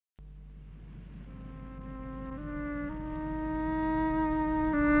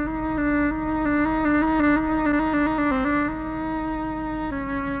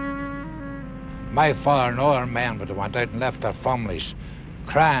My father and other men would have went out and left their families,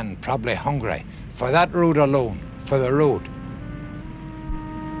 crying, probably hungry, for that road alone, for the road.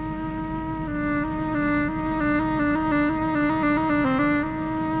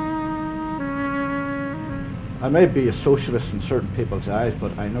 I may be a socialist in certain people's eyes,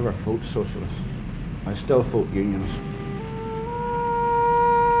 but I never vote socialist. I still vote unionist.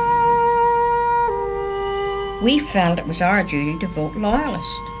 We felt it was our duty to vote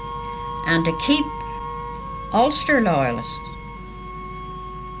Loyalist and to keep Ulster Loyalist.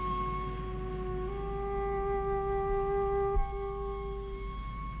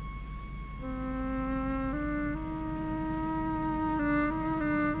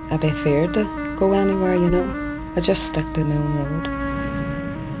 I'd be feared to go anywhere, you know. I just stick to my own road.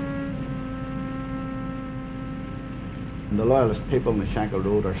 And the Loyalist people in the Shankill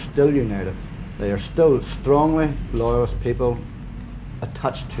Road are still united. They are still strongly Loyalist people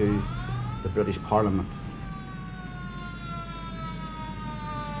attached to the British Parliament.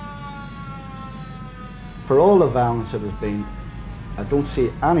 For all the violence that has been, I don't see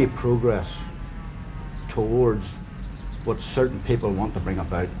any progress towards what certain people want to bring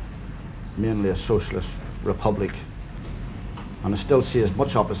about, mainly a socialist republic. And I still see as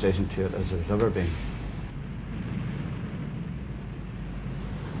much opposition to it as there's ever been.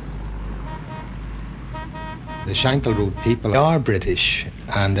 The Shankill Road people are British,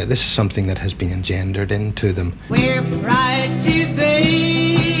 and this is something that has been engendered into them. We're proud to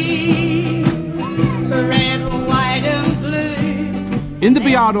be red, white and blue. In the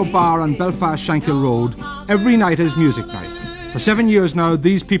Bayardo Bar on Belfast Shankill Road, every night is music night. For 7 years now,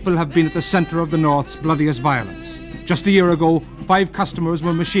 these people have been at the centre of the North's bloodiest violence. Just a year ago, 5 customers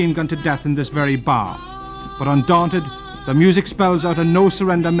were machine-gunned to death in this very bar. But undaunted, the music spells out a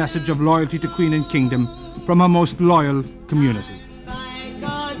no-surrender message of loyalty to Queen and Kingdom from her most loyal community.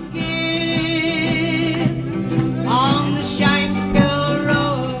 On the Shankill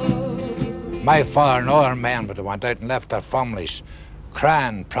Road. My father and other men would have went out and left their families,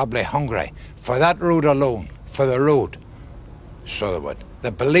 crying, probably hungry, for that road alone, for the road. So they would. They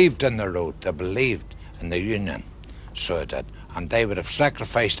believed in the road, they believed in the union, so they did. And they would have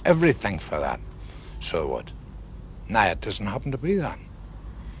sacrificed everything for that, so they would. Now it doesn't happen to be that.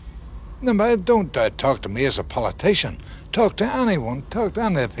 No, but don't talk to me as a politician. Talk to anyone, talk to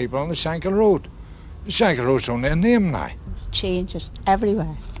any of the people on the Shankill Road. The Shankill Road's only a name now. Changes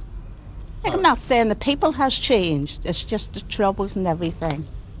everywhere. Like, I'm not saying the people has changed, it's just the troubles and everything.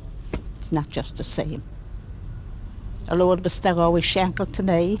 It's not just the same. Although it was still always Shankill to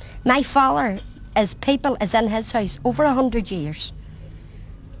me. My father, his people is in his house over 100 years.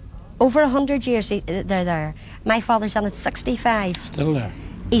 Over 100 years they're there. My father's in at 65. Still there.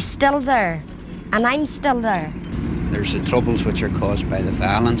 He's still there, and I'm still there. There's the troubles which are caused by the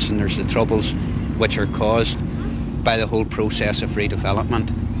violence, and there's the troubles which are caused by the whole process of redevelopment.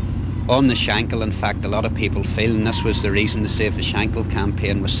 On the Shankill, in fact, a lot of people feel, and this was the reason the Save the Shankill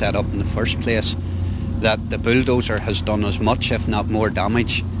campaign was set up in the first place, that the bulldozer has done as much, if not more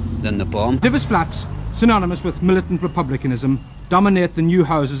damage, than the bomb. Divis flats, synonymous with militant republicanism, dominate the new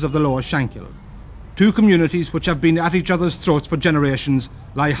houses of the lower Shankill. 2 communities which have been at each other's throats for generations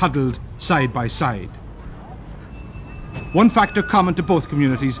lie huddled side by side. One factor common to both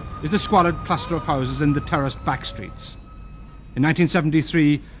communities is the squalid cluster of houses in the terraced back streets. In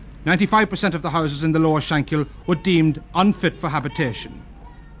 1973, 95% of the houses in the lower Shankill were deemed unfit for habitation.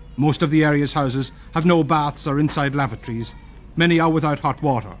 Most of the area's houses have no baths or inside lavatories. Many are without hot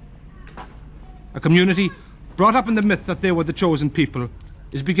water. A community brought up in the myth that they were the chosen people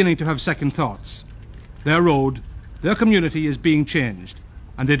is beginning to have second thoughts. Their road, their community is being changed,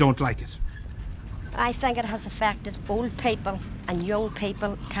 and they don't like it. I think it has affected old people and young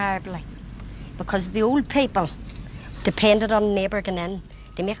people terribly, because the old people depended on a neighbour going in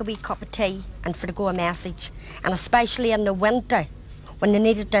to make a wee cup of tea and for to go a message, and especially in the winter when they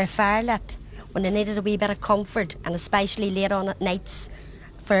needed their fire lit, when they needed a wee bit of comfort, and especially late on at nights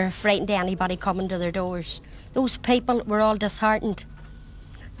for frightened anybody coming to their doors. Those people were all disheartened.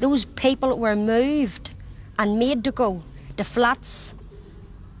 Those people were moved and made to go to flats.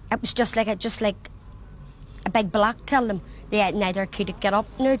 It was just like a big block telling them they neither could get up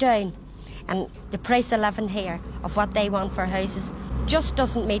nor down. And the price of living here, of what they want for houses, just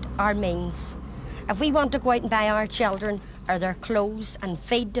doesn't meet our means. If we want to go out and buy our children or their clothes and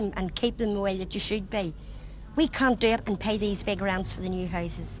feed them and keep them the way that you should be, we can't do it and pay these big rents for the new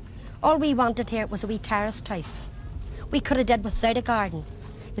houses. All we wanted here was a wee terraced house. We could have did without a garden.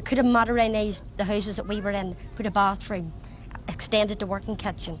 They could have modernised the houses that we were in, put a bathroom, extended the working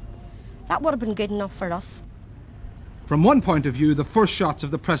kitchen. That would have been good enough for us. From one point of view, the first shots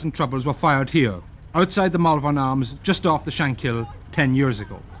of the present troubles were fired here, outside the Malvern Arms, just off the Shankill, 10 years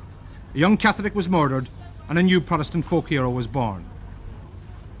ago. A young Catholic was murdered and a new Protestant folk hero was born.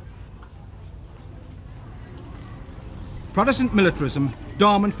 Protestant militarism,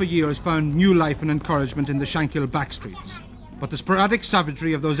 dormant for years, found new life and encouragement in the Shankill backstreets. But the sporadic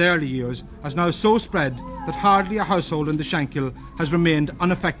savagery of those early years has now so spread that hardly a household in the Shankill has remained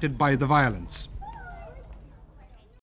unaffected by the violence.